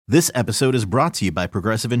This episode is brought to you by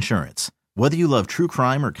Progressive Insurance. Whether you love true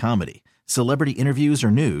crime or comedy, celebrity interviews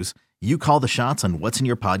or news, you call the shots on what's in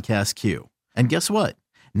your podcast queue. And guess what?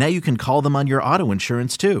 Now you can call them on your auto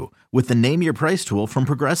insurance too with the Name Your Price tool from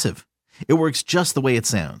Progressive. It works just the way it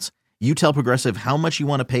sounds. You tell Progressive how much you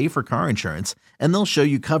want to pay for car insurance, and they'll show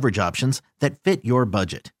you coverage options that fit your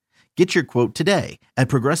budget. Get your quote today at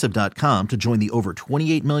Progressive.com to join the over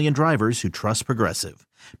 28 million drivers who trust Progressive.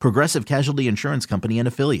 Progressive Casualty Insurance Company and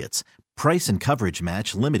Affiliates. Price and coverage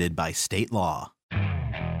match limited by state law.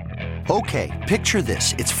 Okay, picture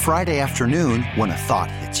this. It's Friday afternoon when a thought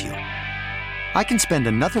hits you. I can spend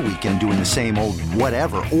another weekend doing the same old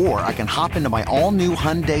whatever, or I can hop into my all-new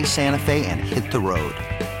Hyundai Santa Fe and hit the road.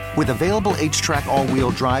 With available H-Track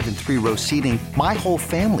all-wheel drive and 3-row seating, my whole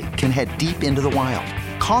family can head deep into the wild.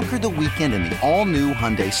 Conquer the weekend in the all-new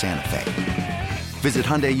Hyundai Santa Fe. Visit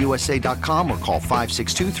HyundaiUSA.com or call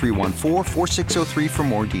 562-314-4603 for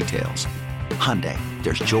more details. Hyundai,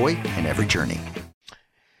 there's joy in every journey.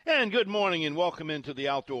 And good morning and welcome into the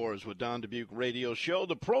Outdoors with Don Dubuc Radio Show,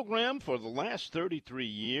 the program for the last 33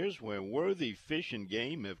 years where worthy fish and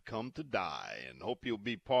game have come to die, and hope you'll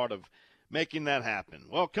be part of making that happen.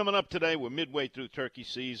 Well, coming up today, we're midway through turkey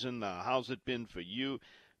season. How's it been for you?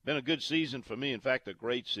 Been a good season for me, in fact, a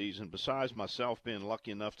great season, besides myself being lucky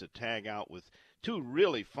enough to tag out with two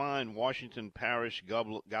really fine Washington Parish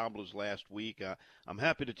gobblers last week. I'm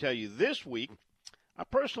happy to tell you this week, I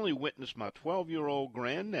personally witnessed my 12-year-old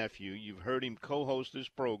grandnephew, you've heard him co-host this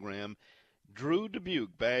program, Drew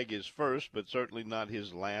Dubuc, bag his first, but certainly not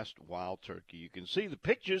his last wild turkey. You can see the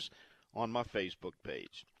pictures on my Facebook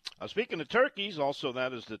page. Speaking of turkeys, also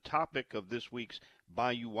that is the topic of this week's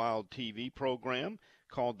Bayou Wild TV program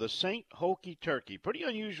called the St. Hokey Turkey. Pretty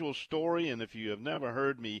unusual story, and if you have never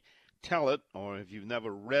heard me tell it, or if you've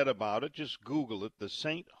never read about it, just Google it, the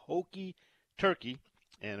St. Hokey Turkey.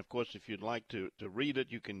 And, of course, if you'd like to read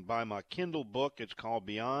it, you can buy my Kindle book. It's called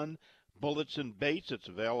Beyond Bullets and Baits. It's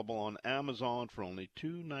available on Amazon for only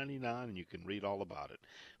 $2.99, and you can read all about it.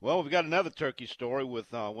 Well, we've got another turkey story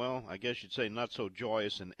with, I guess you'd say not so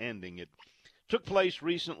joyous an ending. It took place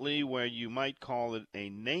recently where you might call it a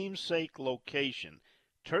namesake location,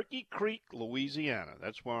 Turkey Creek, Louisiana.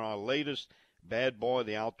 That's where our latest bad boy of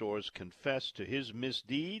the outdoors confessed to his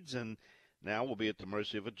misdeeds and now will be at the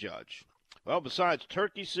mercy of a judge. Well, besides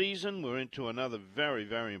turkey season, we're into another very,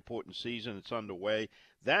 very important season. It's underway.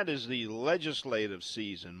 That is the legislative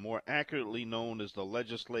season, more accurately known as the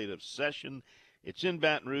legislative session. It's in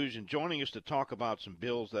Baton Rouge, and joining us to talk about some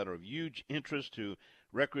bills that are of huge interest to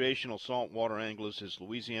recreational saltwater anglers is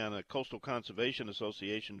Louisiana Coastal Conservation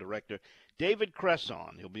Association Director David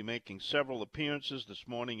Cresson. He'll be making several appearances this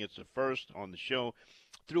morning. It's the first on the show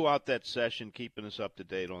throughout that session, keeping us up to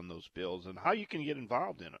date on those bills and how you can get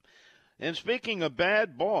involved in it. And speaking of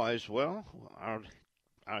bad boys, well, our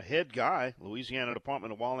head guy, Louisiana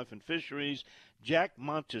Department of Wildlife and Fisheries, Jack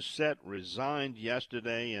Montesette, resigned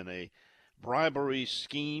yesterday in a bribery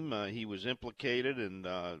scheme. He was implicated and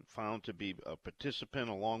found to be a participant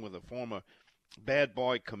along with a former bad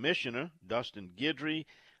boy commissioner, Dustin Guidry,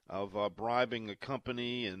 of bribing a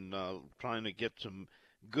company and trying to get some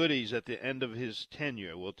goodies at the end of his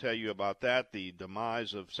tenure. We'll tell you about that, the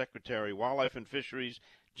demise of Secretary of Wildlife and Fisheries,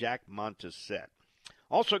 Jack Montesette.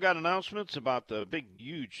 Also got announcements about the big,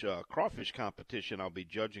 huge crawfish competition I'll be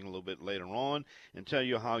judging a little bit later on and tell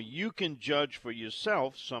you how you can judge for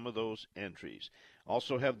yourself some of those entries.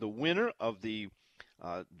 Also have the winner of the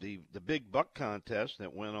big buck contest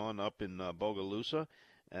that went on up in Bogalusa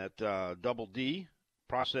at Double D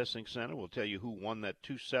Processing Center. We'll tell you who won that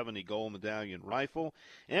 .270 gold medallion rifle.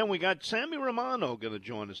 And we got Sammy Romano going to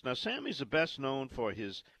join us. Now, Sammy's the best known for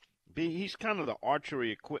he's kind of the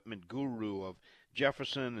archery equipment guru of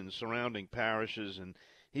Jefferson and surrounding parishes, and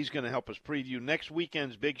he's going to help us preview next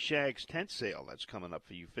weekend's Big Shag's tent sale that's coming up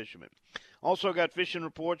for you fishermen. Also got fishing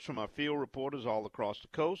reports from our field reporters all across the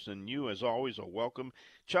coast, and you, as always, are welcome.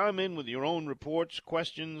 Chime in with your own reports,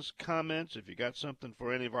 questions, comments, if you got something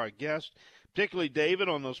for any of our guests, particularly David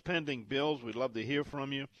on those pending bills. We'd love to hear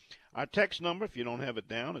from you. Our text number, if you don't have it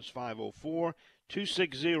down, is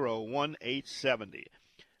 504-260-1870.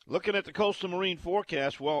 Looking at the coastal marine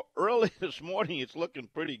forecast, well, early this morning it's looking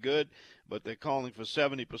pretty good, but they're calling for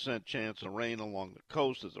 70% chance of rain along the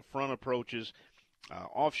coast as the front approaches.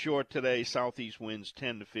 Offshore today, southeast winds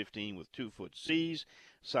 10 to 15 with 2-foot seas.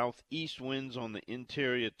 Southeast winds on the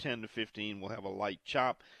interior 10 to 15 will have a light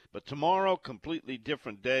chop. But tomorrow, completely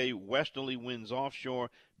different day. Westerly winds offshore,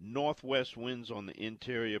 northwest winds on the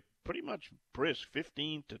interior, pretty much brisk,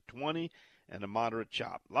 15 to 20. and a moderate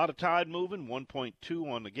chop. A lot of tide moving,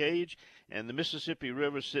 1.2 on the gauge, and the Mississippi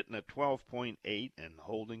River sitting at 12.8 and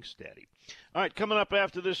holding steady. All right, coming up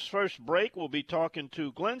after this first break, we'll be talking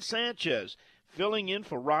to Glenn Sanchez, filling in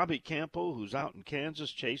for Robbie Campo, who's out in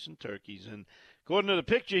Kansas chasing turkeys. And according to the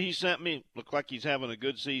picture he sent me, looked like he's having a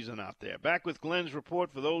good season out there. Back with Glenn's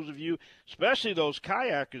report for those of you, especially those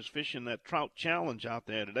kayakers fishing that trout challenge out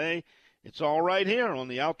there today. It's all right here on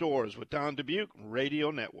the Outdoors with Don Dubuc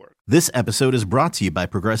Radio Network. This episode is brought to you by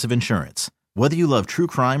Progressive Insurance. Whether you love true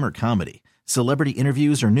crime or comedy, celebrity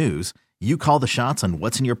interviews or news, you call the shots on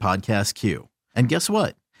what's in your podcast queue. And guess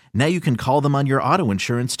what? Now you can call them on your auto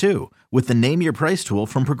insurance too with the Name Your Price tool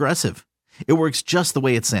from Progressive. It works just the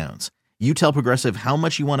way it sounds. You tell Progressive how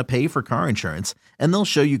much you want to pay for car insurance, and they'll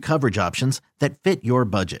show you coverage options that fit your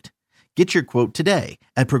budget. Get your quote today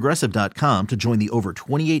at Progressive.com to join the over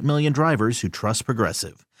 28 million drivers who trust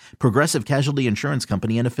Progressive. Progressive Casualty Insurance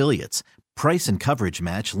Company and Affiliates. Price and coverage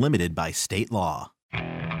match limited by state law.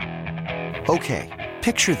 Okay,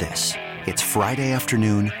 picture this. It's Friday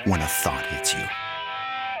afternoon when a thought hits you.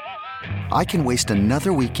 I can waste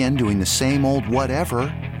another weekend doing the same old whatever,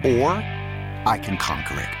 or I can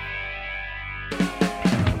conquer it.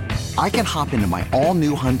 I can hop into my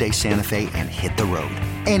all-new Hyundai Santa Fe and hit the road.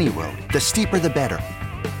 Any road. The steeper, the better.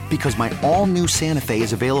 Because my all-new Santa Fe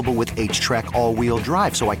is available with H-Track all-wheel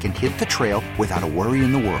drive, so I can hit the trail without a worry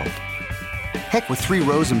in the world. Heck, with 3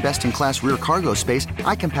 rows and best-in-class rear cargo space,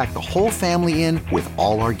 I can pack the whole family in with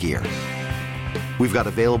all our gear. We've got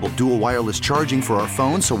available dual wireless charging for our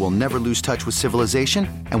phones, so we'll never lose touch with civilization,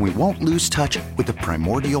 and we won't lose touch with the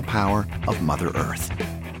primordial power of Mother Earth.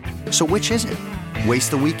 So which is it?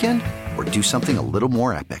 Waste the weekend or do something a little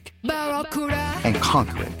more epic? And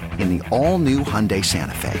conquer it in the all-new Hyundai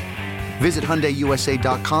Santa Fe. Visit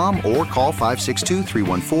HyundaiUSA.com or call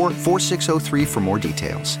 562-314-4603 for more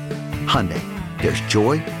details. Hyundai, there's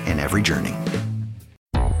joy in every journey.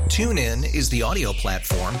 TuneIn is the audio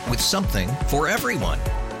platform with something for everyone.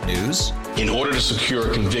 News. In order to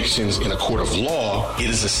secure convictions in a court of law, it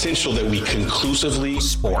is essential that we conclusively.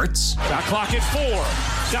 Sports. Got clock at 4.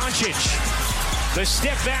 Doncic. The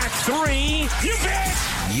step back 3. You bet.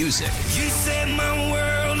 Music. You set my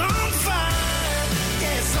world on fire.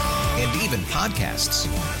 Yes, and even podcasts.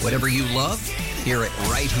 Whatever you love, hear it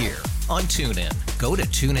right here on TuneIn. Go to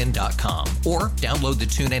TuneIn.com or download the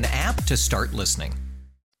TuneIn app to start listening.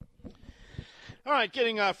 All right,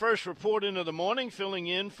 getting our first report into the morning, filling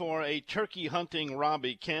in for a turkey hunting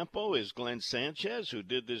Robbie Campo is Glenn Sanchez, who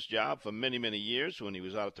did this job for many, many years when he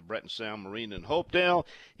was out at the Breton Sound Marine in Hopedale.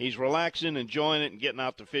 He's relaxing, enjoying it, and getting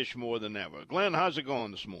out to fish more than ever. Glenn, how's it going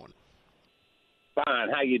this morning? Fine.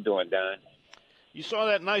 How you doing, Don? You saw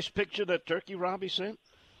that nice picture that turkey Robbie sent?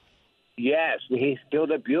 Yes, he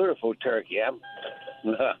killed a beautiful turkey. I'm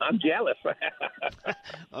jealous.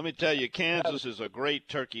 Let me tell you, Kansas is a great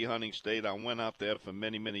turkey hunting state. I went out there for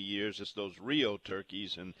many, many years. It's those Rio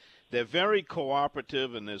turkeys, and they're very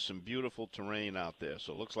cooperative, and there's some beautiful terrain out there.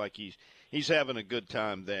 So it looks like he's having a good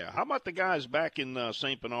time there. How about the guys back in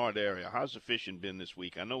St. Bernard area? How's the fishing been this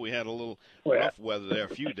week? I know we had a little rough weather there a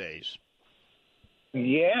few days.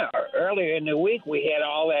 Yeah, earlier in the week we had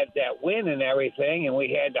all that wind and everything, and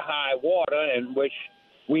we had the high water, and which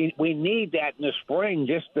we need that in the spring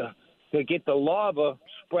just to get the lava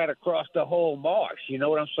spread across the whole marsh. You know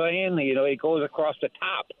what I'm saying? You know, it goes across the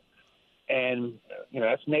top, and you know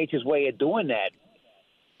that's nature's way of doing that.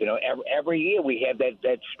 You know, every year we have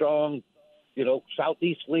that strong, you know,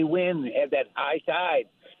 southeasterly wind, and have that high tide,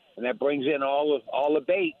 and that brings in all the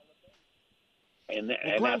bait, and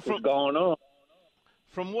that's what's going on.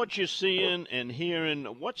 From what you're seeing and hearing,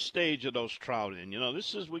 what stage are those trout in? You know,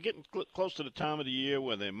 we're getting close to the time of the year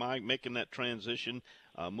where they're making that transition,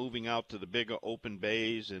 moving out to the bigger open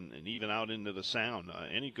bays and even out into the Sound.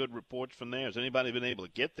 Any good reports from there? Has anybody been able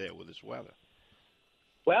to get there with this weather?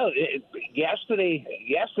 Well, yesterday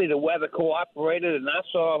the weather cooperated, and I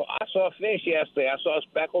saw fish yesterday. I saw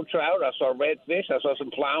speckled trout. I saw redfish. I saw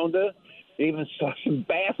some flounder. Even saw some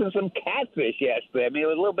bass and some catfish yesterday. I mean, a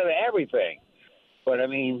little bit of everything. But I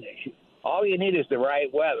mean, all you need is the right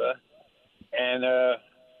weather, and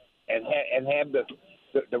have the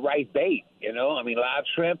right bait. You know, I mean, live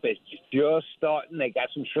shrimp is just starting. They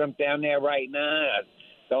got some shrimp down there right now. I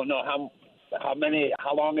don't know how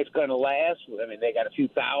long it's going to last. I mean, they got a few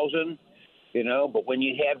thousand. You know, but when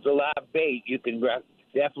you have the live bait, you can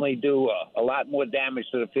definitely do a lot more damage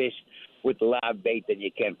to the fish with the live bait than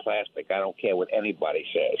you can plastic. I don't care what anybody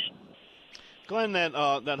says. Glenn,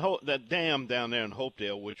 that dam down there in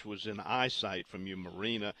Hopedale, which was in eyesight from your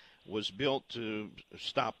marina, was built to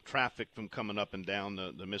stop traffic from coming up and down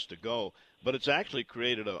the Mystigo. But it's actually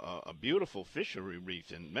created a beautiful fishery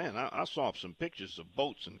reef. And, man, I saw some pictures of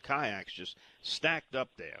boats and kayaks just stacked up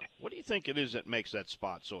there. What do you think it is that makes that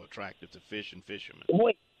spot so attractive to fish and fishermen?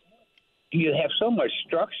 Boy, you have so much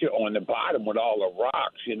structure on the bottom with all the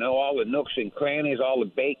rocks, all the nooks and crannies, all the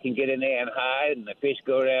bait can get in there and hide, and the fish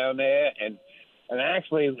go down there. And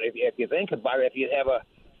actually, if you think about it, if you have a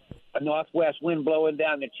northwest wind blowing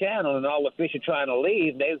down the channel and all the fish are trying to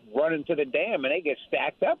leave, they run into the dam and they get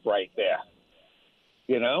stacked up right there.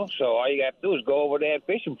 So all you got to do is go over there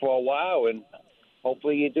fishing for a while, and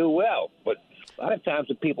hopefully you do well. But a lot of times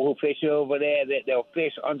the people who fish over there, they'll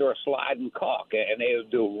fish under a sliding caulk, and they'll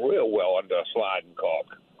do real well under a sliding caulk.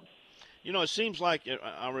 It seems like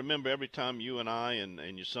I remember every time you and I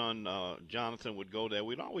and your son Jonathan would go there,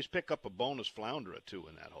 we'd always pick up a bonus flounder or two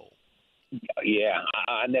in that hole. Yeah,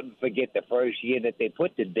 I never forget the first year that they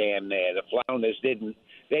put the dam there. The flounders didn't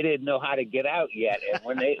know how to get out yet, and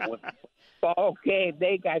when fall came,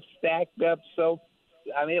 they got stacked up. So,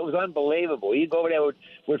 it was unbelievable. You go over there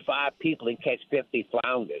with 5 people and catch 50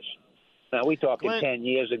 flounders. Now we talking Glenn, 10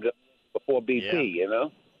 years ago before BP, yeah.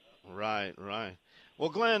 Right. Well,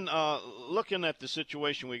 Glenn, looking at the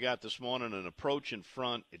situation we got this morning, an approach in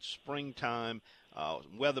front, it's springtime.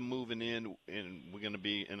 Weather moving in, and we're going to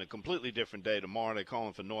be in a completely different day tomorrow. They're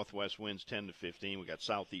calling for northwest winds 10 to 15. We got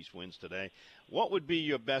southeast winds today. What would be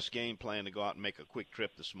your best game plan to go out and make a quick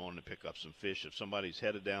trip this morning to pick up some fish if somebody's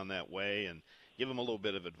headed down that way, and give them a little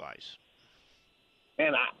bit of advice?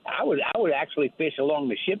 And I would actually fish along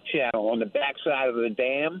the ship channel on the backside of the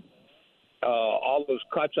dam, all those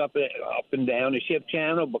cuts up and down the ship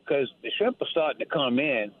channel, because the shrimp are starting to come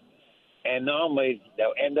in, and normally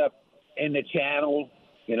they'll end up in the channel,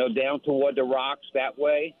 down toward the rocks that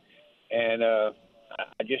way. And I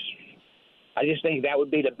just think that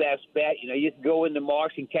would be the best bet. You can go in the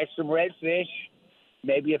marsh and catch some redfish,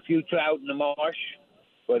 maybe a few trout in the marsh.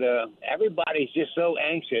 But everybody's just so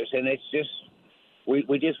anxious, and it's just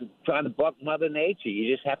we just trying to buck Mother Nature.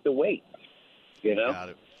 You just have to wait, Got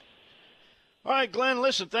it. All right, Glenn,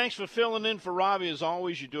 listen, thanks for filling in for Robbie. As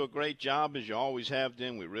always, you do a great job, as you always have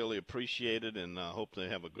done. We really appreciate it, and hope they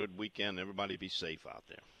have a good weekend. Everybody be safe out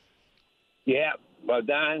there. Yeah, well,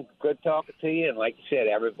 Don, good talking to you. And like you said,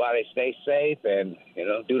 everybody stay safe and,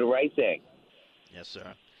 do the right thing. Yes,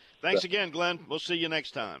 sir. Thanks again, Glenn. We'll see you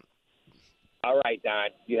next time. All right, Don.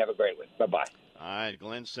 You have a great one. Bye-bye. All right,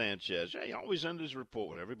 Glenn Sanchez. He always ends his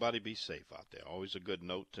report with everybody be safe out there. Always a good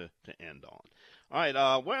note to end on. All right,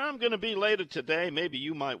 where I'm going to be later today, maybe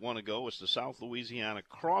you might want to go, is the South Louisiana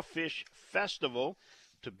Crawfish Festival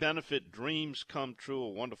to benefit Dreams Come True, a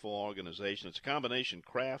wonderful organization. It's a combination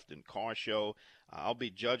craft and car show. I'll be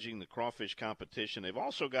judging the crawfish competition. They've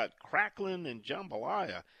also got crackling and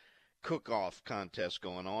jambalaya cook-off contest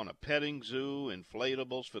going on, a petting zoo,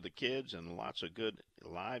 inflatables for the kids, and lots of good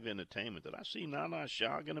live entertainment. Did I see Nana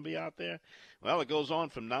Shah going to be out there? Well, it goes on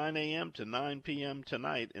from 9 a.m. to 9 p.m.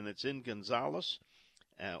 tonight, and it's in Gonzales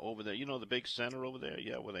over there. The big center over there?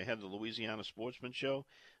 Yeah, where they had the Louisiana Sportsman Show.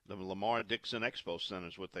 The Lamar Dixon Expo Center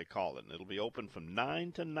is what they call it. And it'll be open from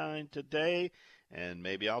 9 to 9 today, and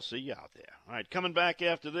maybe I'll see you out there. All right, coming back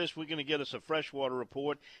after this, we're going to get us a freshwater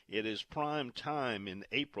report. It is prime time in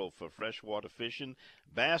April for freshwater fishing.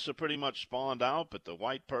 Bass are pretty much spawned out, but the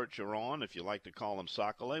white perch are on. If you like to call them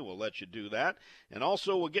sockeye, we'll let you do that. And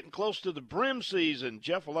also, we're getting close to the brim season.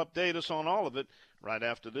 Jeff will update us on all of it right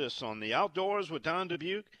after this on the Outdoors with Don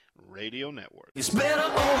Dubuc Radio Network. It's better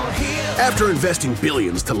over here. After investing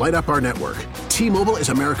billions to light up our network, T-Mobile is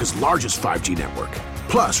America's largest 5G network.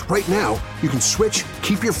 Plus, right now, you can switch,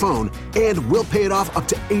 keep your phone, and we'll pay it off up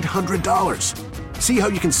to $800. See how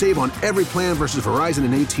you can save on every plan versus Verizon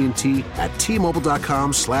and AT&T at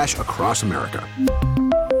T-Mobile.com/across America.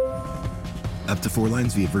 Up to 4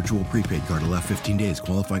 lines via virtual prepaid card. Allow 15 days.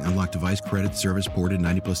 Qualifying unlocked device credit service ported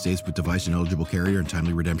 90+ days with device and eligible carrier and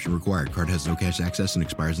timely redemption required. Card has no cash access and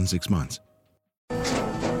expires in 6 months.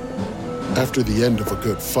 After the end of a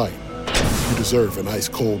good fight, you deserve an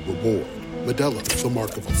ice-cold reward. Modelo is the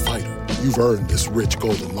mark of a fighter. You've earned this rich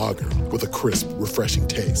golden lager with a crisp, refreshing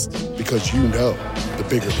taste. Because you know, the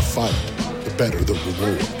bigger the fight, the better the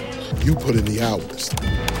reward. You put in the hours,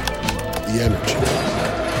 the energy,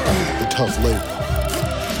 the tough labor.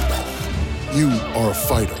 You are a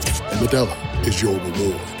fighter, and Modelo is your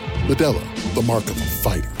reward. Modelo, the mark of a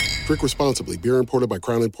fighter. Drink responsibly. Beer imported by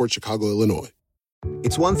Crown Imports, Chicago, Illinois.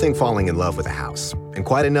 It's one thing falling in love with a house, and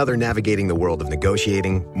quite another navigating the world of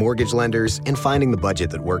negotiating, mortgage lenders, and finding the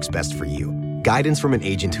budget that works best for you. Guidance from an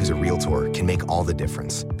agent who's a Realtor can make all the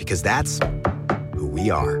difference, because that's who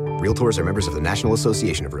we are. Realtors are members of the National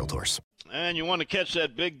Association of Realtors. And you want to catch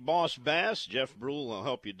that big boss bass? Jeff Brule will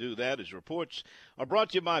help you do that. His reports are brought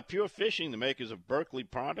to you by Pure Fishing, the makers of Berkley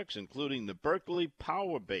products, including the Berkley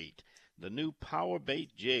Power Bait. The new Power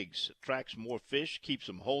Bait jigs attracts more fish, keeps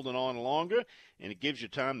them holding on longer, and it gives you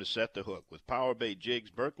time to set the hook. With Power Bait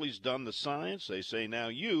jigs, Berkley's done the science. They say now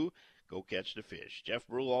you go catch the fish. Jeff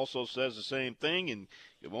Brule also says the same thing. And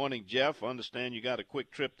good morning, Jeff. I understand you got a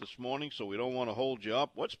quick trip this morning, so we don't want to hold you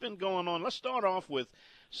up. What's been going on? Let's start off with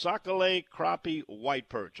sac-a-lait, crappie, white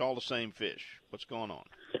perch, all the same fish. What's going on?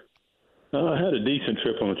 I had a decent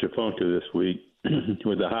trip on Chifunka this week.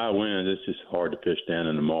 With the high winds, it's just hard to fish down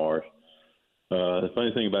in the marsh. The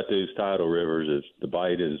funny thing about these tidal rivers is the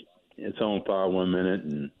bite it's on fire 1 minute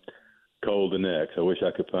and cold the next. I wish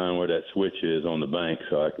I could find where that switch is on the bank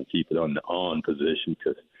so I could keep it on the on position,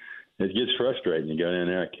 because it gets frustrating. You go down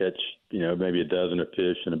there and catch, maybe a dozen of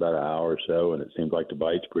fish in about an hour or so, and it seems like the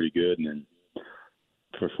bite's pretty good, and then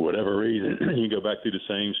for whatever reason, you go back through the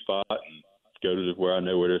same spot and go to where I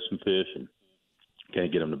know where there's some fish and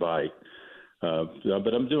can't get them to bite.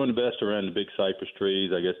 But I'm doing the best around the big cypress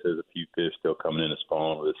trees. I guess there's a few fish still coming in to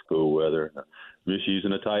spawn with the school weather. I'm just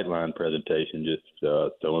using a tight line presentation, just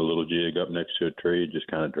throwing a little jig up next to a tree, just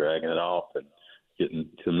kind of dragging it off and getting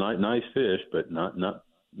some nice fish, but not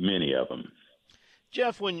many of them.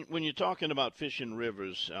 Jeff, when you're talking about fishing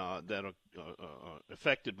rivers that are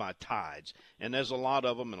affected by tides, and there's a lot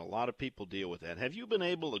of them and a lot of people deal with that, have you been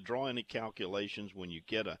able to draw any calculations when you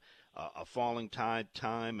get a falling tide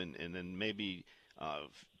time and then maybe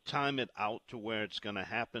time it out to where it's going to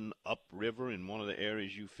happen upriver in one of the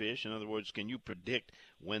areas you fish? In other words, can you predict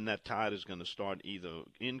when that tide is going to start either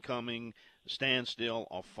incoming, standstill,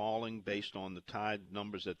 or falling based on the tide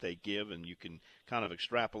numbers that they give, and you can kind of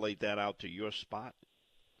extrapolate that out to your spot?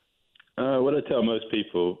 What I tell most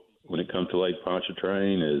people when it comes to Lake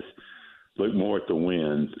Pontchartrain is look more at the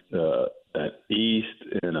winds. An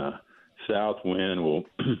east and a south wind will,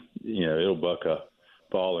 it'll buck a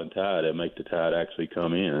falling tide and make the tide actually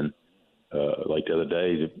come in. Like the other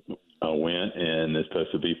day, I went and it's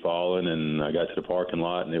supposed to be falling, and I got to the parking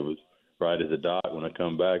lot and it was right as a dot. When I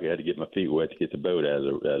come back, I had to get my feet wet to get the boat out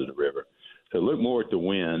of the river. So look more at the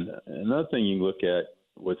wind. Another thing you can look at,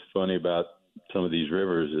 what's funny about some of these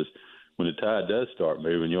rivers is when the tide does start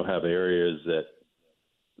moving, you'll have areas that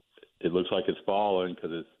it looks like it's falling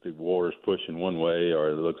because the water's pushing one way, or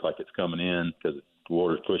it looks like it's coming in because the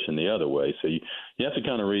water's pushing the other way. So you have to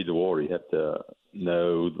kind of read the water. You have to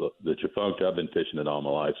know the Chifunka. I've been fishing it all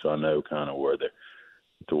my life, so I know kind of where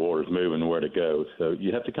the water's moving and where to go. So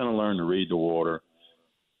you have to kind of learn to read the water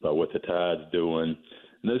about what the tide's doing.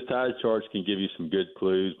 And those tide charts can give you some good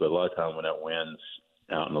clues, but a lot of times when that wind's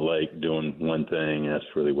out in the lake doing one thing, that's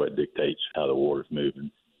really what dictates how the water's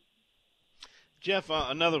moving. Jeff,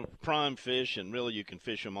 another prime fish, and really you can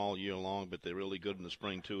fish them all year long, but they're really good in the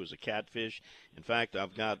spring too, is a catfish. In fact,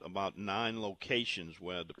 I've got about 9 locations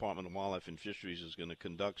where Department of Wildlife and Fisheries is going to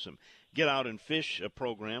conduct some get out and fish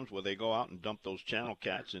programs where they go out and dump those channel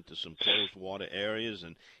cats into some closed water areas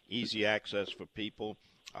and easy access for people.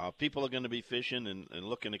 People are going to be fishing and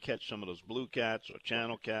looking to catch some of those blue cats or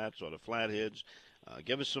channel cats or the flatheads.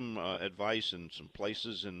 Give us some advice and some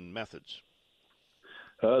places and methods.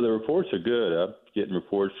 The reports are good. I'm getting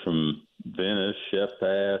reports from Venice, Chef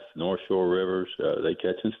Pass, North Shore Rivers. They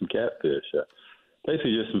catching some catfish.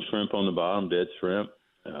 Basically just some shrimp on the bottom, dead shrimp.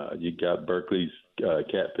 You got Berkley's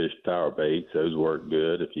catfish power baits. Those work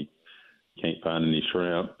good if you can't find any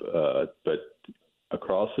shrimp. But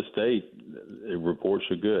across the state, the reports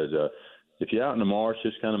are good. If you're out in the marsh,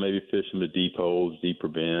 just kind of maybe fishing the deep holes, deeper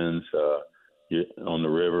bends. On the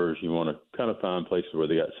rivers, you want to kind of find places where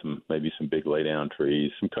they got maybe some big lay down trees,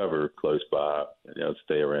 some cover close by.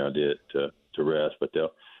 Stay around it to rest, but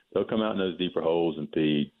they'll come out in those deeper holes and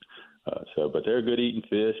feed. But they're good eating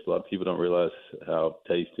fish. A lot of people don't realize how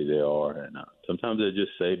tasty they are, and sometimes they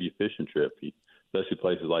just save you a fishing trip. Especially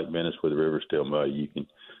places like Venice where the river's still muddy. You can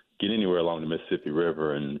get anywhere along the Mississippi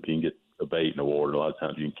River, and if you can get a bait in the water, a lot of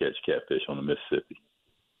times you can catch catfish on the Mississippi.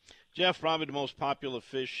 Jeff, probably the most popular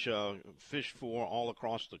fish for all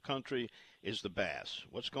across the country is the bass.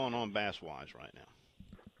 What's going on bass-wise right now?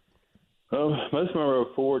 Well, most of my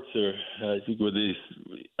reports are, I think, with these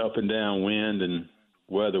up and down wind and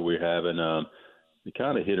weather we're having, they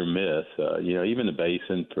kind of hit or miss. Even the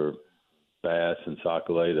basin for bass and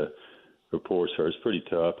sac-a-lait, the reports are it's pretty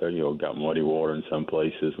tough. Got muddy water in some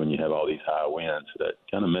places when you have all these high winds. So that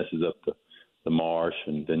kind of messes up the marsh,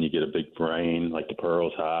 and then you get a big rain like the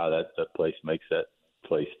Pearl's high. That place makes that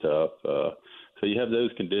place tough. So you have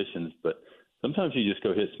those conditions, but sometimes you just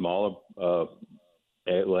go hit smaller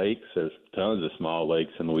lakes. There's tons of small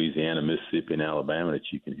lakes in Louisiana, Mississippi, and Alabama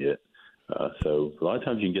that you can hit. So a lot of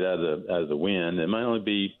times you can get out of the wind. It might only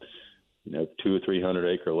be 200 or 300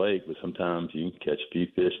 acre lake, but sometimes you can catch a few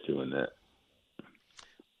fish doing that.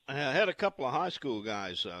 I had a couple of high school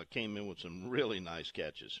guys came in with some really nice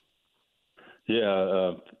catches.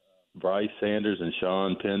 Yeah, Bryce Sanders and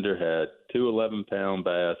Sean Pender had 2 11-pound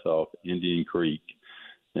bass off Indian Creek,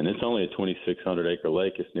 and it's only a 2,600 acre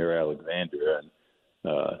lake. It's near Alexandria. And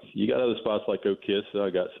you got other spots like Okissa. I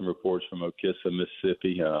got some reports from Okissa,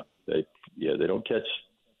 Mississippi. They don't catch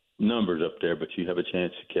numbers up there, but you have a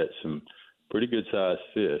chance to catch some pretty good-sized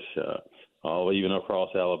fish. Even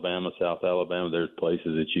across Alabama, South Alabama, there's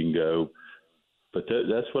places that you can go. But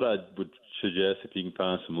that's what I would suggest if you can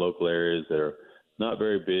find some local areas that are not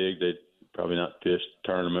very big. They're probably not fish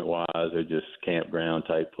tournament-wise. They're just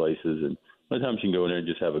campground-type places. And sometimes you can go in there and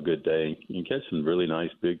just have a good day. You can catch some really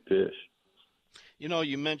nice big fish.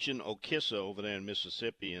 You mentioned Okissa over there in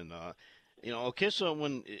Mississippi, and Okissa,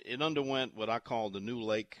 when it underwent what I call the new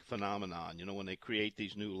lake phenomenon, when they create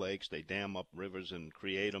these new lakes, they dam up rivers and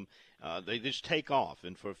create them. They just take off,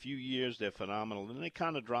 and for a few years they're phenomenal. Then they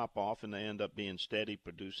kind of drop off, and they end up being steady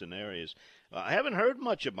producing areas. I haven't heard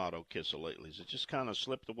much about Okissa lately. Has it just kind of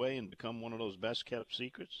slipped away and become one of those best-kept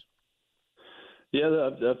secrets? Yeah,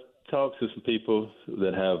 I've talked to some people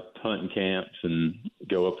that have hunting camps and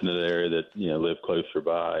go up into the area that live closer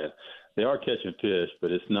by. And they are catching fish,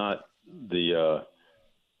 but it's not the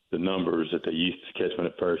numbers that they used to catch when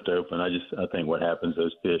it first opened. I think what happens,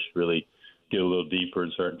 those fish really get a little deeper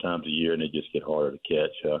in certain times of year, and they just get harder to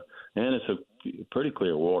catch. And it's a pretty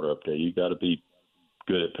clear water up there. You got to be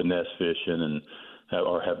good at finesse fishing and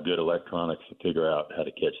have good electronics to figure out how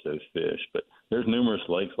to catch those fish. But there's numerous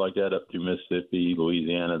lakes like that up through Mississippi,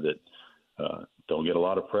 Louisiana that don't get a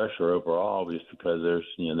lot of pressure overall just because they're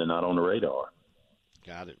not on the radar.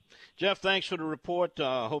 Got it. Jeff, thanks for the report.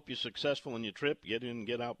 Hope you're successful in your trip. Get in and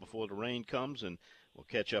get out before the rain comes, and we'll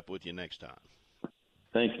catch up with you next time.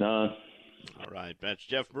 Thanks, Don. All right, that's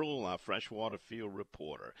Jeff Brule, our freshwater field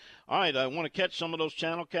reporter. All right, I want to catch some of those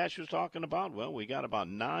channel catch you was talking about. Well, we got about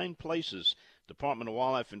 9 places Department of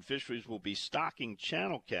Wildlife and Fisheries will be stocking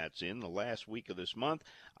channel cats in the last week of this month.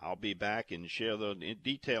 I'll be back and share the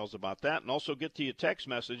details about that, and also get to your text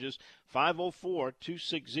messages,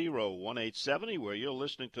 504-260-1870, where you're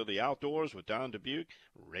listening to the Outdoors with Don Dubuc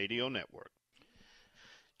Radio Network.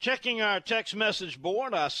 Checking our text message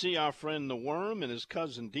board, I see our friend the Worm and his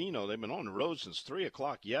cousin Dino. They've been on the road since 3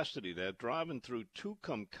 o'clock yesterday. They're driving through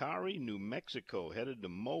Tucumcari, New Mexico, headed to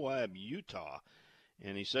Moab, Utah.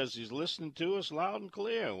 And he says he's listening to us loud and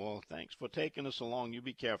clear. Well, thanks for taking us along. You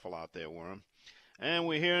be careful out there, Worm. And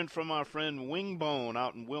we're hearing from our friend Wingbone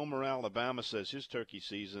out in Wilmer, Alabama, says his turkey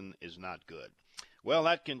season is not good. Well,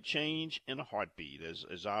 that can change in a heartbeat,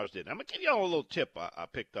 as ours did. I'm going to give you all a little tip I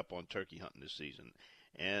picked up on turkey hunting this season.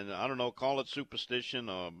 And I don't know, call it superstition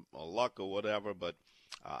or luck or whatever, but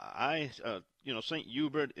St.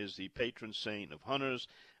 Hubert is the patron saint of hunters.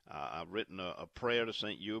 I've written a prayer to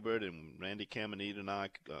St. Hubert, and Randy Caminita and I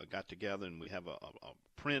got together, and we have a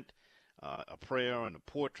print, a prayer and a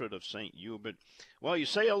portrait of St. Hubert. Well, you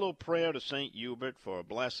say a little prayer to St. Hubert for a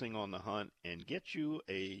blessing on the hunt, and get you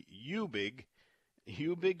a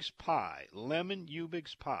Hubig's pie, lemon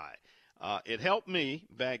Hubig's pie. It helped me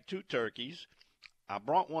bag 2 turkeys. I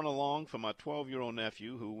brought one along for my 12-year-old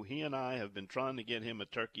nephew, who he and I have been trying to get him a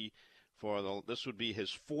turkey this would be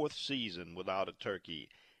his 4th season without a turkey.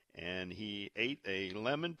 And he ate a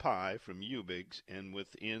lemon pie from Hubig's, and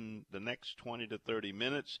within the next 20 to 30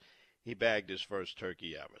 minutes, he bagged his first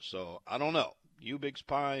turkey ever. So I don't know. Hubig's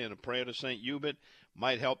pie and a prayer to St. Hubert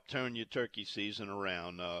might help turn your turkey season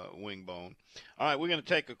around, Wingbone. All right, we're going to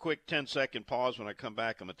take a quick 10-second pause. When I come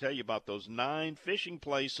back, I'm going to tell you about those 9 fishing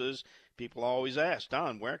places. People always ask,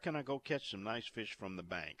 Don, where can I go catch some nice fish from the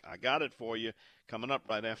bank? I got it for you coming up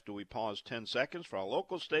right after we pause 10 seconds for our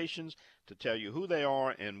local stations to tell you who they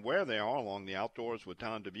are and where they are along the Outdoors with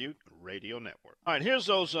Don Dubuc Radio Network. All right, here's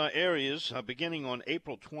those areas beginning on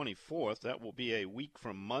April 24th. That will be a week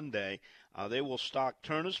from Monday. They will stock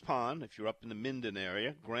Turner's Pond, if you're up in the Minden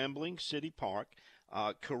area, Grambling City Park,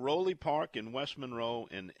 Caroli Park in West Monroe,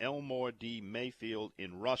 and Elmore D. Mayfield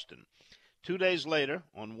in Ruston. 2 days later,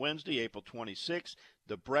 on Wednesday, April 26th,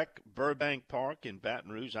 the Breck Burbank Park in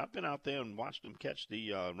Baton Rouge. I've been out there and watched them catch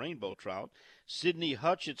the rainbow trout. Sidney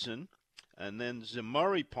Hutchinson, and then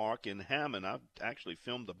Zemurray Park in Hammond. I've actually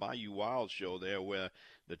filmed the Bayou Wild show there where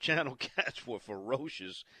the channel cats were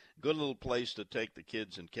ferocious. Good little place to take the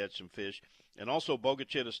kids and catch some fish. And also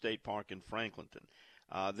Bogachita State Park in Franklinton.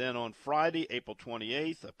 Then on Friday, April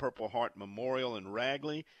 28th, a Purple Heart Memorial in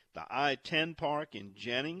Ragley, the I-10 Park in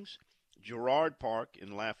Jennings, Girard Park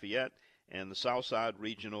in Lafayette, and the Southside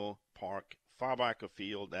Regional Park, Farbacker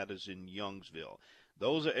Field, that is in Youngsville.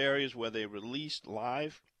 Those are areas where they released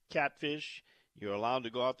live catfish. You're allowed to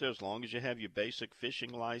go out there as long as you have your basic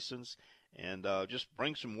fishing license, and just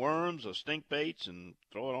bring some worms or stink baits and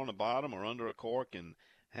throw it on the bottom or under a cork and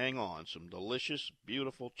hang on. Some delicious,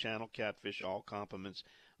 beautiful channel catfish, all compliments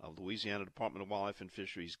of Louisiana Department of Wildlife and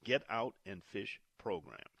Fisheries Get Out and Fish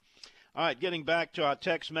program. All right, getting back to our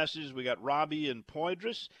text messages, we got Robbie and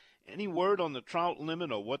Poydras. Any word on the trout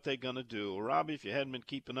limit or what they're going to do? Robbie, if you hadn't been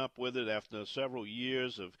keeping up with it after several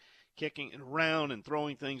years of kicking it around and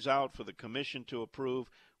throwing things out for the commission to approve,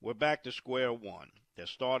 we're back to square one. They're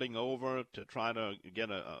starting over to try to get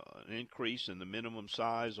an increase in the minimum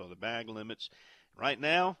size or the bag limits. Right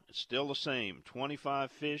now, it's still the same,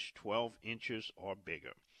 25 fish, 12 inches or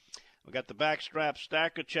bigger. We got the backstrap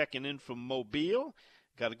stacker checking in from Mobile.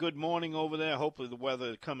 Got a good morning over there. Hopefully the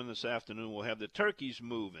weather coming this afternoon will have the turkeys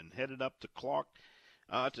moving. Headed up to Clark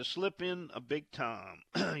to slip in a big time.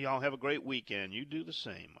 Y'all have a great weekend. You do the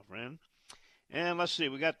same, my friend. And let's see,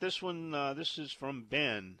 we got this one. This is from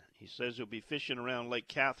Ben. He says he'll be fishing around Lake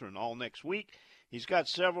Catherine all next week. He's got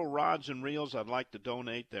several rods and reels I'd like to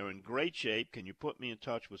donate. They're in great shape. Can you put me in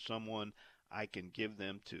touch with someone I can give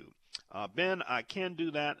them to? Ben, I can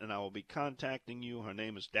do that, and I will be contacting you. Her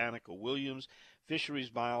name is Danica Williams, fisheries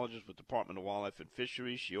biologist with the Department of Wildlife and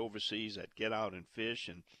Fisheries. She oversees at Get Out and Fish,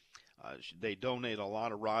 and they donate a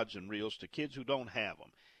lot of rods and reels to kids who don't have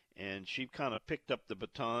them. And she kind of picked up the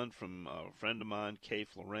baton from a friend of mine, Kay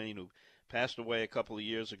Florane, who passed away a couple of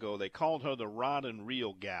years ago. They called her the rod and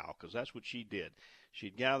reel gal because that's what she did.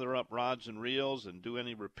 She'd gather up rods and reels and do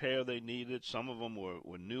any repair they needed. Some of them were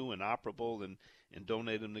new and operable and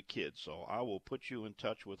donate them to kids. So I will put you in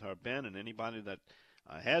touch with her, Ben, and anybody that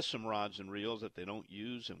has some rods and reels that they don't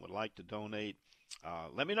use and would like to donate,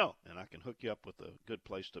 let me know, and I can hook you up with a good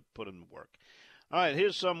place to put them to work. All right,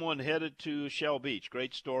 here's someone headed to Shell Beach.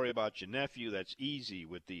 Great story about your nephew. That's easy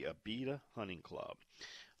with the Abita Hunting Club.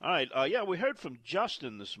 All right, we heard from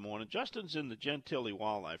Justin this morning. Justin's in the Gentilly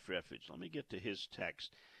Wildlife Refuge. Let me get to his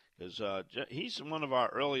text, because he's one of our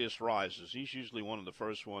earliest risers. He's usually one of the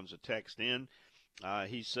first ones to text in.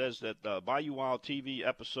 He says that the Bayou Wild TV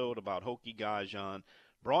episode about Hokie Gajan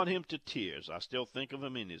brought him to tears. I still think of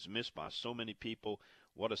him and is missed by so many people.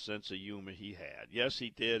 What a sense of humor he had. Yes, he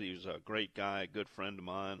did. He was a great guy, a good friend of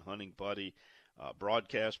mine, hunting buddy,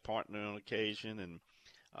 broadcast partner on occasion, and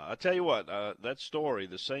I'll tell you what, that story,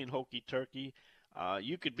 the St. Hokie Turkey,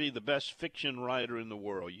 you could be the best fiction writer in the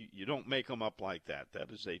world. You don't make them up like that.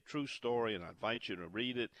 That is a true story, and I invite you to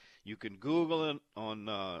read it. You can Google it on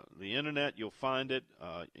the Internet. You'll find it.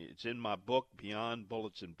 It's in my book, Beyond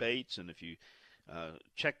Bullets and Baits, and if you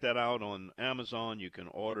check that out on Amazon, you can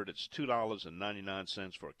order it. It's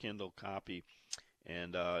 $2.99 for a Kindle copy.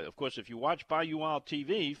 And, of course, if you watch Bayou Wild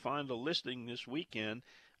TV, find a listing this weekend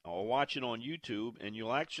or watch it on YouTube, and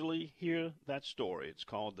you'll actually hear that story. It's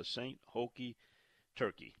called the St. Hokie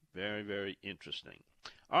Turkey. Very, very interesting.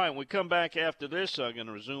 All right, when we come back after this, I'm going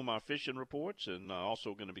to resume our fishing reports, and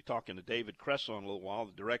also going to be talking to David Cresson in a little while,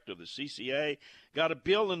 the director of the CCA. Got a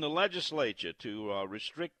bill in the legislature to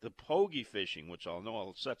restrict the pogie fishing, which I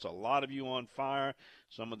know sets a lot of you on fire,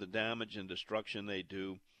 some of the damage and destruction they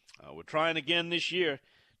do. We're trying again this year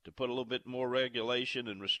to put a little bit more regulation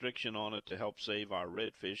and restriction on it to help save our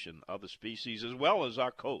redfish and other species as well as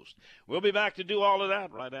our coast. We'll be back to do all of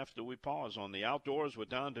that right after we pause on the Outdoors with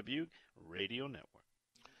Don Dubuc Radio Network.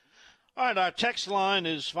 All right, our text line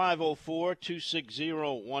is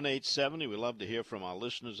 504-260-1870. We love to hear from our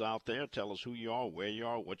listeners out there. Tell us who you are, where you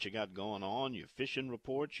are, what you got going on, your fishing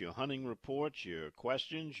reports, your hunting reports, your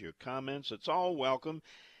questions, your comments. It's all welcome.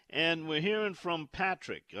 And we're hearing from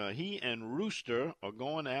Patrick. He and Rooster are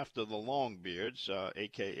going after the longbeards,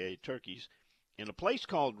 a.k.a. turkeys, in a place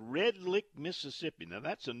called Red Lick, Mississippi. Now,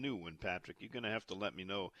 that's a new one, Patrick. You're going to have to let me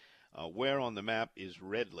know where on the map is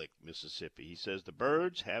Red Lick, Mississippi. He says the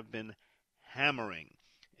birds have been hammering.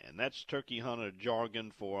 And that's turkey hunter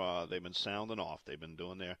jargon for they've been sounding off. They've been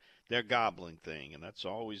doing their gobbling thing, and that's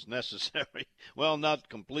always necessary. Well, not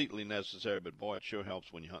completely necessary, but, boy, it sure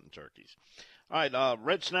helps when you're hunting turkeys. All right,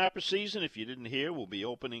 red snapper season, if you didn't hear, will be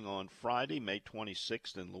opening on Friday, May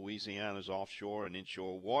 26th in Louisiana's offshore and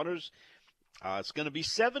inshore waters. It's going to be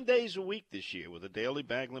 7 days a week this year with a daily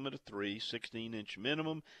bag limit of 3, 16-inch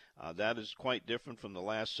minimum. That is quite different from the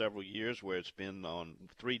last several years where it's been on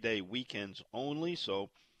 3-day weekends only, so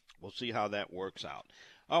we'll see how that works out.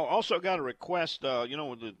 Oh, also got a request.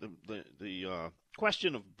 The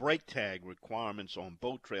question of brake tag requirements on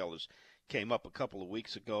boat trailers came up a couple of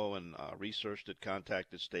weeks ago, and researched it,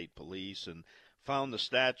 contacted state police, and found the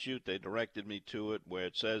statute. They directed me to it, where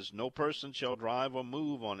it says, no person shall drive or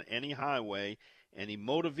move on any highway any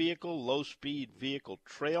motor vehicle, low-speed vehicle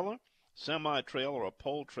trailer, semi-trailer, or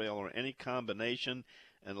pole trailer, or any combination,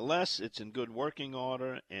 unless it's in good working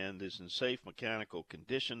order and is in safe mechanical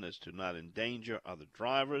condition as to not endanger other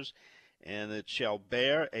drivers, and it shall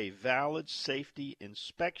bear a valid safety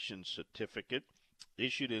inspection certificate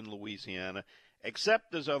issued in Louisiana,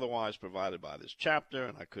 except as otherwise provided by this chapter,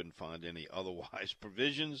 and I couldn't find any otherwise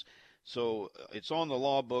provisions. So it's on the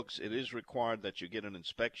law books. It is required that you get an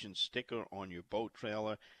inspection sticker on your boat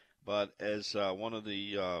trailer, but as one of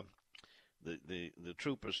the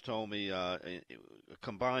troopers told me,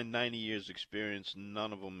 combined 90 years experience,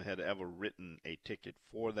 none of them had ever written a ticket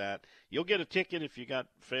for that. You'll get a ticket if you got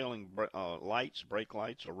failing lights, brake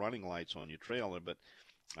lights, or running lights on your trailer, but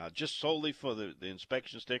just solely for the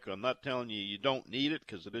inspection sticker. I'm not telling you don't need it,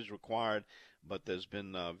 because it is required, but there's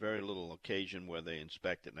been very little occasion where they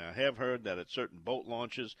inspect it. Now, I have heard that at certain boat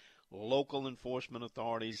launches, local enforcement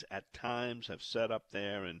authorities at times have set up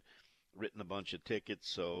there and written a bunch of tickets,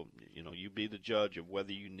 so you be the judge of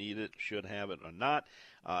whether you need it, should have it, or not.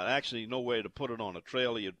 Actually, no way to put it on a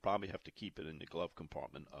trailer. You'd probably have to keep it in the glove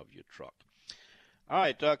compartment of your truck. All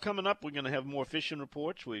right, coming up, we're going to have more fishing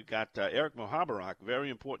reports. We've got Eric Mohabarak,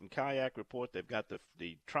 very important kayak report. They've got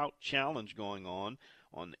the Trout Challenge going on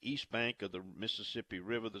the east bank of the Mississippi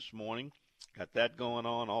River this morning. Got that going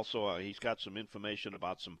on. Also, he's got some information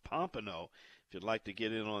about some pompano, if you'd like to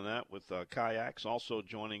get in on that with kayaks. Also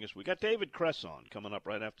joining us, we got David Cresson coming up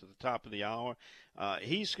right after the top of the hour.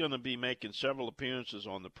 He's going to be making several appearances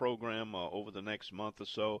on the program over the next month or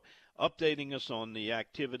so, updating us on the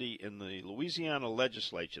activity in the Louisiana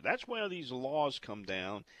legislature. That's where these laws come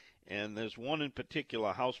down, and there's one in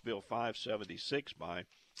particular, House Bill 576 by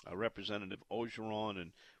Representative Ogeron,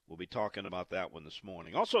 and we'll be talking about that one this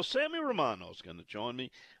morning. Also, Sammy Romano is going to join me.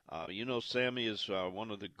 Sammy is one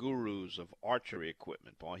of the gurus of archery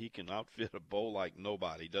equipment. Boy, he can outfit a bow like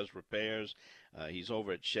nobody. He does repairs. He's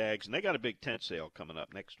over at Shag's, and they got a big tent sale coming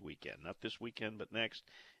up next weekend. Not this weekend, but next,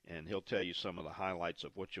 and he'll tell you some of the highlights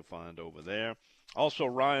of what you'll find over there. Also,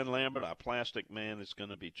 Ryan Lambert, our plastic man, is going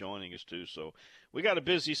to be joining us, too. So we got a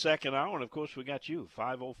busy second hour, and, of course, we got you,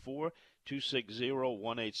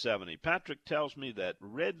 504-260-1870. Patrick tells me that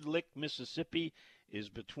Red Lick, Mississippi is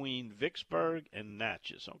between Vicksburg and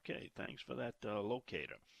Natchez. Okay, thanks for that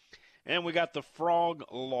locator. And we got the Frog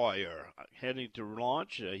Lawyer heading to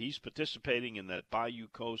launch. He's participating in that Bayou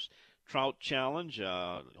Coast Trout Challenge.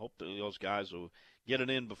 Hope that those guys will get it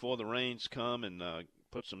in before the rains come and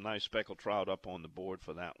put some nice speckled trout up on the board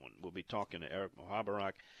for that one. We'll be talking to Eric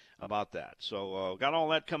Mohabarak about that. So got all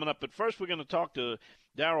that coming up. But first we're going to talk to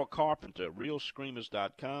Darryl Carpenter,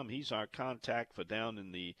 RealScreamers.com. He's our contact for down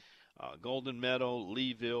in the Golden Meadow,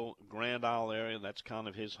 Leeville, Grand Isle area. That's kind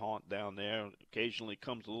of his haunt down there. Occasionally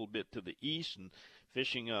comes a little bit to the east and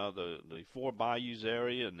fishing the Four Bayous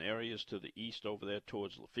area and areas to the east over there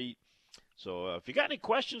towards Lafitte. So if you got any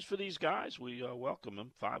questions for these guys, we welcome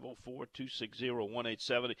them,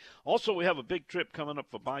 504-260-1870. Also, we have a big trip coming up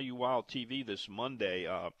for Bayou Wild TV this Monday.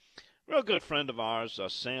 Real good friend of ours,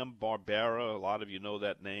 Sam Barbera. A lot of you know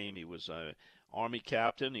that name. He was an Army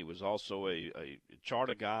captain. He was also a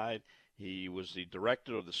charter guide. He was the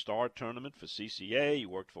director of the Star Tournament for CCA. He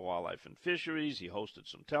worked for Wildlife and Fisheries. He hosted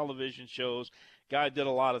some television shows. Guy did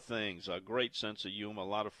a lot of things. A great sense of humor, a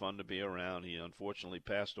lot of fun to be around. He unfortunately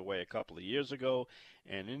passed away a couple of years ago.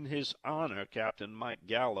 And in his honor, Captain Mike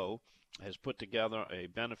Gallo has put together a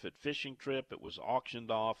benefit fishing trip. It was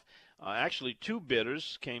auctioned off. Actually, two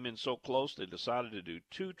bidders came in so close they decided to do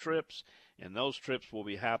two trips. And those trips will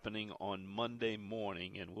be happening on Monday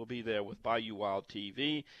morning. And we'll be there with Bayou Wild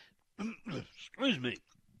TV. Excuse me.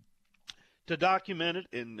 To document it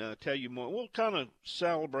and tell you more. We'll kind of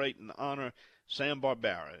celebrate and honor Sam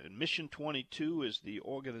Barbera. And Mission 22 is the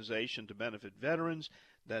organization to benefit veterans.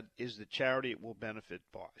 That is the charity it will benefit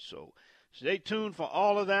by. So stay tuned for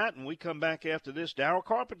all of that. And we come back after this. Darryl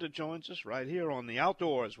Carpenter joins us right here on the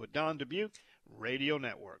Outdoors with Don Dubuc Radio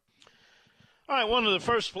Network. All right, one of the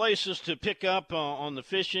first places to pick up on the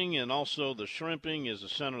fishing and also the shrimping is the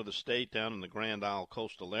center of the state down in the Grand Isle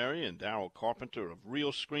coastal area. And Darryl Carpenter of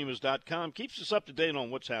RealScreamers.com keeps us up to date on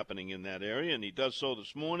what's happening in that area, and he does so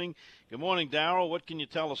this morning. Good morning, Darryl. What can you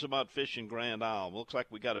tell us about fishing Grand Isle? Looks like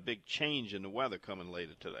we got a big change in the weather coming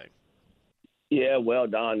later today. Yeah, well,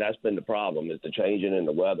 Don, that's been the problem, is the changing in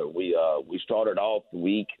the weather. We started off the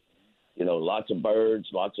week lots of birds,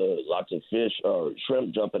 lots of fish or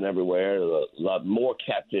shrimp jumping everywhere. A lot more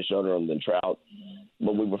catfish under them than trout.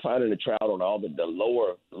 But we were finding the trout on all the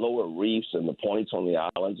lower reefs and the points on the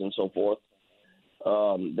islands and so forth.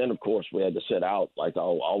 Then, of course, we had to sit out like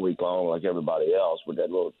all week long like everybody else with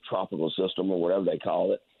that little tropical system or whatever they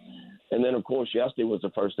call it. And then, of course, yesterday was the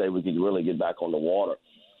first day we could really get back on the water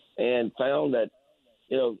and found that,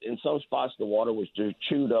 in some spots the water was just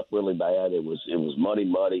chewed up really bad. It was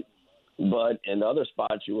muddy. But in other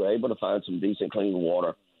spots you were able to find some decent clean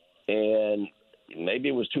water. And maybe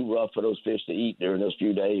it was too rough for those fish to eat during those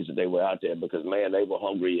few days that they were out there because, man, they were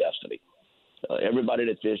hungry yesterday. Everybody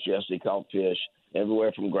that fished yesterday caught fish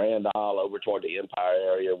everywhere from Grand Isle over toward the Empire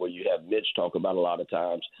area where you have Mitch talk about a lot of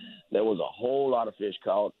times. There was a whole lot of fish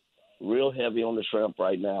caught, real heavy on the shrimp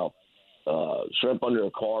right now. Shrimp under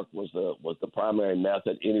a cork was the primary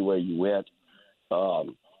method anywhere you went.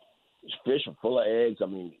 Fish are full of eggs. I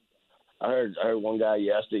mean, I heard one guy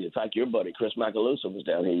yesterday. In fact, your buddy Chris Macaluso was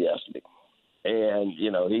down here yesterday, and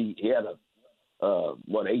he had a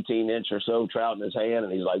 18-inch or so trout in his hand,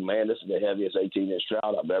 and he's like, man, this is the heaviest 18-inch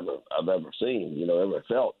trout I've ever seen, ever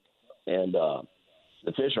felt. And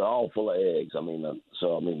the fish are all full of eggs. We're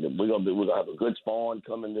gonna have a good spawn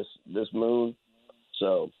coming this moon.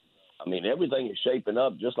 So, everything is shaping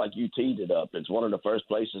up just like you teed it up. It's one of the first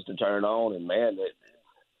places to turn on, and man,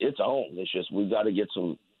 it's on. It's just we've got to get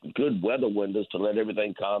some good weather windows to let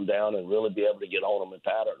everything calm down and really be able to get on them and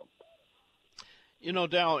pattern them.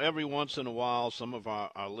 Dal, every once in a while, some of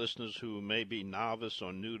our listeners who may be novice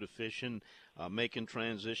or new to fishing, making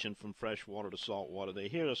transition from freshwater to saltwater, they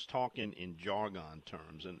hear us talking in jargon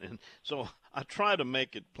terms. And so I try to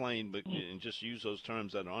make it plain and just use those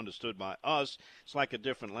terms that are understood by us. It's like a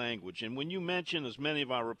different language. And when you mention, as many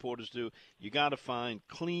of our reporters do, you got to find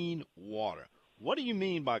clean water. What do you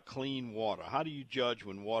mean by clean water? How do you judge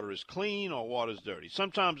when water is clean or water is dirty?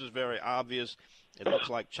 Sometimes it's very obvious. It looks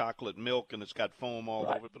like chocolate milk and it's got foam all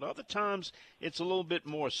over it. But other times it's a little bit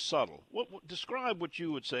more subtle. Describe what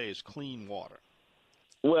you would say is clean water.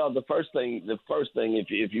 Well, the first thing,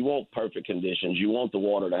 if you want perfect conditions, you want the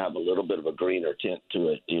water to have a little bit of a greener tint to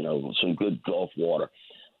it, some good Gulf water.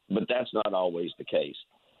 But that's not always the case.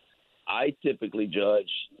 I typically judge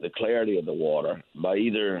the clarity of the water by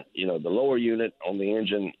either, the lower unit on the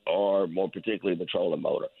engine or more particularly the trolling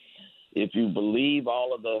motor. If you believe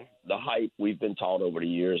all of the hype we've been taught over the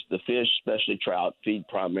years, the fish, especially trout, feed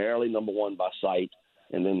primarily, number one, by sight,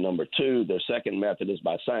 and then number two, their second method is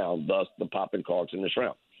by sound, thus the popping corks and the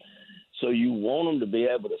shrimp. So you want them to be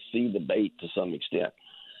able to see the bait to some extent.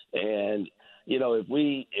 And,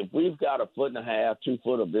 if we've got 1.5 feet, 2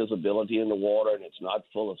 foot of visibility in the water and it's not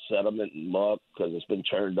full of sediment and muck because it's been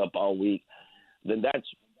churned up all week, then that's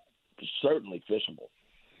certainly fishable.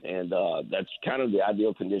 And that's kind of the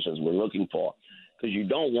ideal conditions we're looking for because you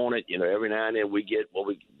don't want it, every now and then we get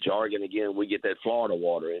we get that Florida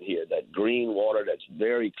water in here, that green water that's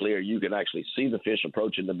very clear. You can actually see the fish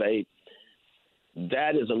approaching the bait.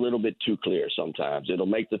 That is a little bit too clear sometimes. It'll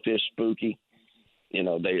make the fish spooky.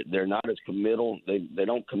 They're not as committal. They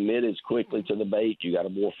don't commit as quickly to the bait. You got to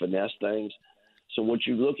more finesse things. So what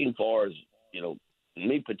you're looking for is,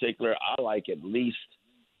 me particular, I like at least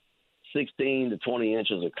 16 to 20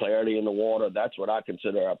 inches of clarity in the water. That's what I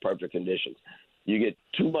consider our perfect conditions. You get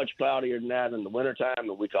too much cloudier than that in the wintertime,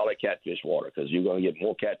 and we call it catfish water because you're going to get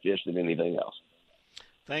more catfish than anything else.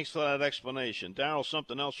 Thanks for that explanation. Darryl,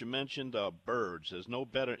 something else you mentioned, birds. There's no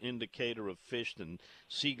better indicator of fish than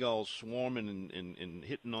seagulls swarming and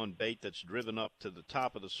hitting on bait that's driven up to the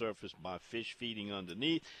top of the surface by fish feeding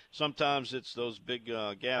underneath. Sometimes it's those big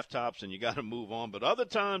gaff tops and you got to move on, but other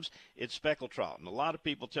times it's speckled trout. And a lot of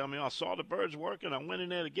people tell me, I saw the birds working, I went in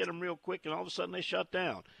there to get them real quick, and all of a sudden they shut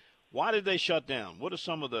down. Why did they shut down? What are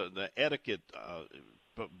some of the etiquette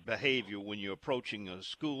behavior when you're approaching a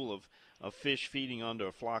school of fish feeding under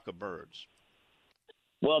a flock of birds?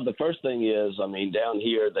 Well, the first thing is, down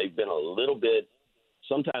here they've been a little bit –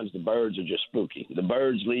 sometimes the birds are just spooky. The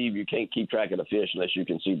birds leave. You can't keep track of the fish unless you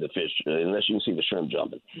can see the fish, unless you can see the shrimp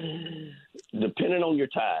jumping. Depending on your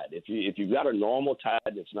tide, if you've got a normal tide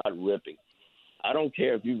that's not ripping, I don't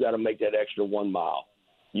care if you've got to make that extra 1 mile.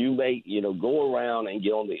 You may, go around and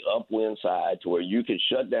get on the upwind side to where you can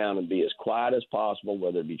shut down and be as quiet as possible,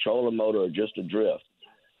 whether it be trolling motor or just a drift,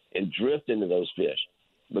 and drift into those fish.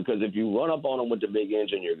 Because if you run up on them with the big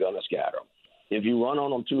engine, you're going to scatter them. If you run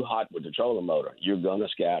on them too hot with the trolling motor, you're going to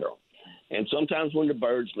scatter them. And sometimes when the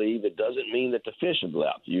birds leave, it doesn't mean that the fish have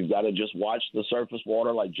left. You've got to just watch the surface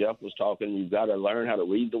water like Jeff was talking. You've got to learn how to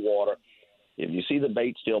read the water. If you see the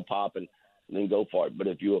bait still popping, then go for it. But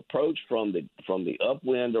if you approach from the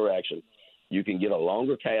upwind direction, You can get a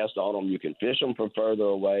longer cast on them. You can fish them from further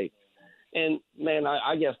away. And, man,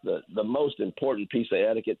 I guess the most important piece of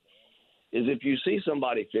etiquette is if you see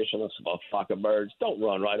somebody fishing a flock of birds, don't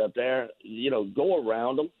run right up there. Go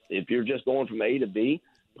around them. If you're just going from A to B,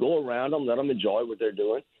 go around them, let them enjoy what they're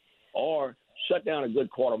doing, or shut down a good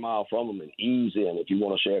quarter mile from them and ease in if you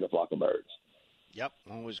want to share the flock of birds. Yep,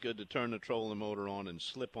 always good to turn the trolling motor on and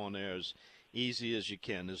slip on there as easy as you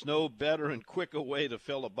can. There's no better and quicker way to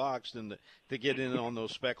fill a box than to get in on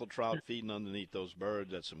those speckled trout feeding underneath those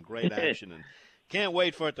birds. That's some great action, and can't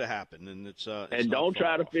wait for it to happen. And it's don't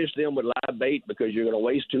try to fish them with live bait because you're going to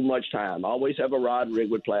waste too much time. Always have a rod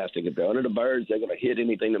rigged with plastic. If they're under the birds, they're going to hit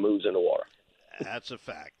anything that moves in the water. That's a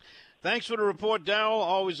fact. Thanks for the report, Darryl.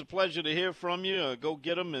 Always a pleasure to hear from you. Go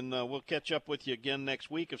get them, and we'll catch up with you again next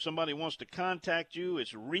week. If somebody wants to contact you,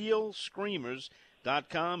 it's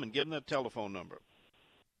realscreamers.com, and give them that telephone number.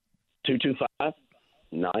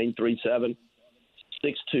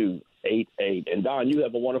 225-937-6288. And, Don, you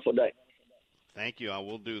have a wonderful day. Thank you. I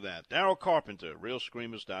will do that. Darryl Carpenter,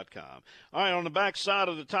 realscreamers.com. All right, on the back side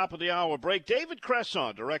of the top of the hour break, David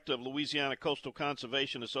Cresson, director of Louisiana Coastal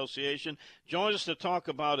Conservation Association, joins us to talk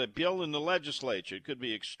about a bill in the legislature. It could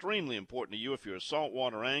be extremely important to you if you're a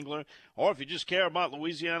saltwater angler or if you just care about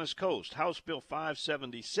Louisiana's coast. House Bill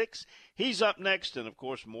 576. He's up next, and, of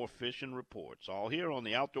course, more fishing reports. All here on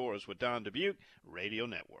the Outdoors with Don Dubuc Radio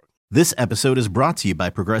Network. This episode is brought to you by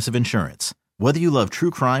Progressive Insurance. Whether you love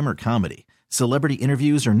true crime or comedy, celebrity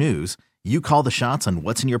interviews or news, you call the shots on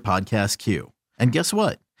what's in your podcast queue. And guess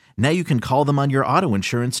what? Now you can call them on your auto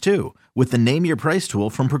insurance too with the Name Your Price tool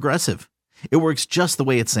from Progressive. It works just the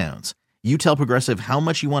way it sounds. You tell Progressive how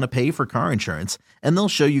much you want to pay for car insurance, and they'll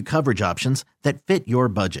show you coverage options that fit your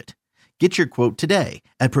budget. Get your quote today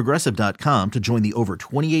at Progressive.com to join the over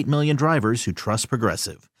 28 million drivers who trust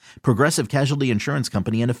Progressive. Progressive Casualty Insurance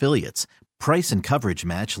Company and Affiliates. Price and coverage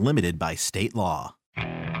match limited by state law.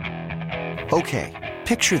 Okay,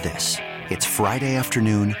 picture this. It's Friday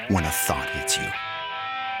afternoon when a thought hits you.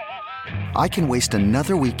 I can waste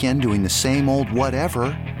another weekend doing the same old whatever,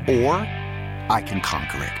 or I can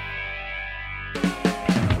conquer it.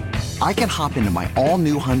 I can hop into my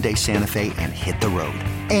all-new Hyundai Santa Fe and hit the road.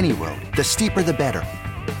 Any road. The steeper, the better.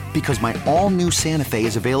 Because my all-new Santa Fe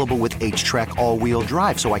is available with H-Track all-wheel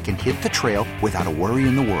drive, so I can hit the trail without a worry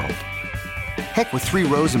in the world. Heck, with 3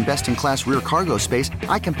 rows and best-in-class rear cargo space,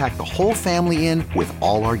 I can pack the whole family in with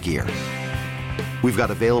all our gear. We've got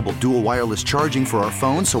available dual wireless charging for our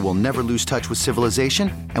phones, so we'll never lose touch with civilization,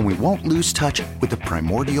 and we won't lose touch with the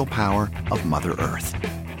primordial power of Mother Earth.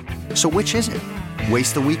 So which is it?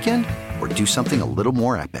 Waste the weekend or do something a little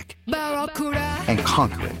more epic? And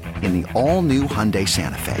conquer it in the all-new Hyundai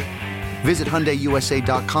Santa Fe. Visit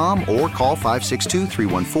HyundaiUSA.com or call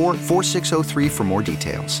 562-314-4603 for more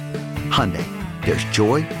details. Hyundai, there's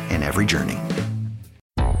joy in every journey.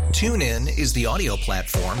 TuneIn is the audio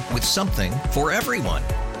platform with something for everyone.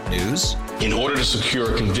 News. In order to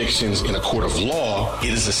secure convictions in a court of law, it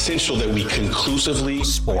is essential that we conclusively.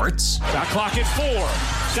 Sports. Shot clock at 4.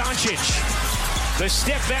 Doncic. The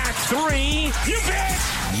step back 3. You bet.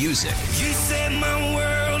 Music. You set my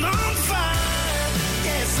world on fire.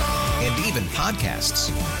 Yes, and even podcasts.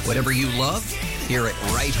 Whatever you love, hear it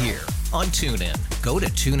right here on TuneIn. Go to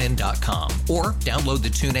TuneIn.com or download the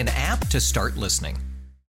TuneIn app to start listening.